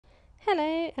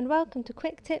Hello and welcome to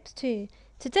Quick Tips 2.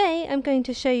 Today I'm going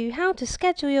to show you how to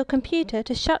schedule your computer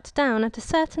to shut down at a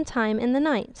certain time in the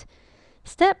night.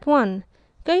 Step 1.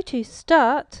 Go to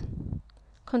Start,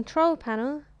 Control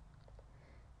Panel,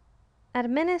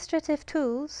 Administrative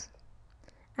Tools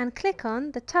and click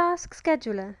on the Task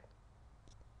Scheduler.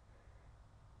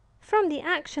 From the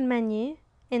Action menu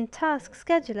in Task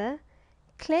Scheduler,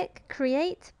 click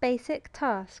Create Basic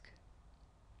Task.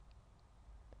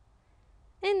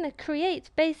 In the Create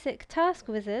Basic Task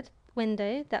Wizard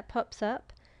window that pops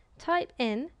up, type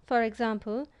in, for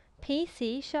example,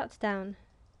 PC Shutdown.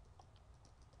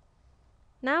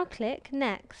 Now click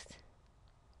Next.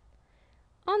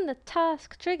 On the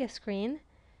Task Trigger screen,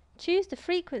 choose the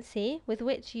frequency with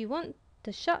which you want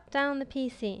to shut down the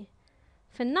PC.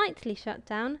 For nightly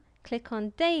shutdown, click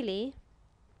on Daily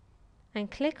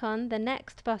and click on the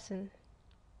Next button.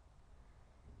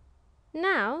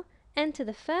 Now, enter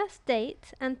the first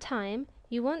date and time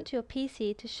you want your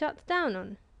PC to shut down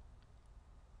on.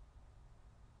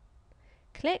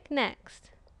 Click Next.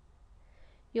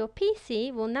 Your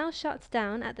PC will now shut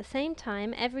down at the same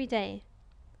time every day.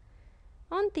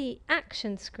 On the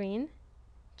Action screen,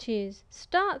 choose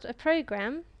Start a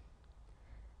Program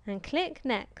and click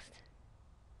Next.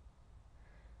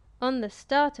 On the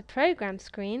Start a Program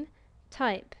screen,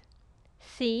 type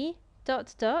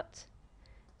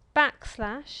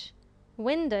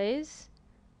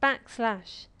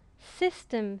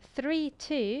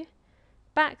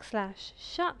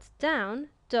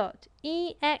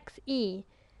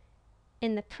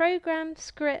in the Program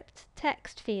Script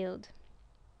text field.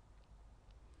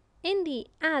 In the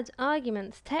Add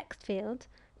Arguments text field,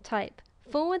 type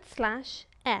 /s.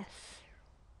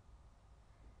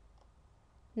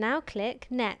 Now click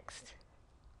Next.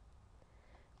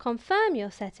 Confirm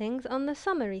your settings on the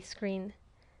Summary screen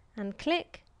and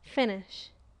click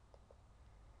Finish.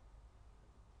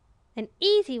 An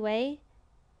easy way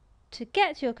to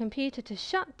get your computer to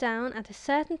shut down at a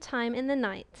certain time in the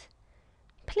night.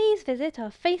 Please visit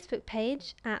our Facebook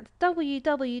page at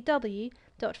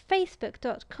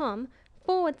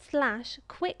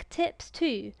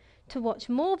www.facebook.com/quicktips2 to watch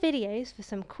more videos for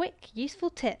some quick,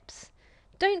 useful tips.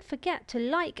 Don't forget to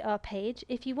like our page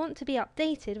if you want to be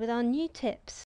updated with our new tips.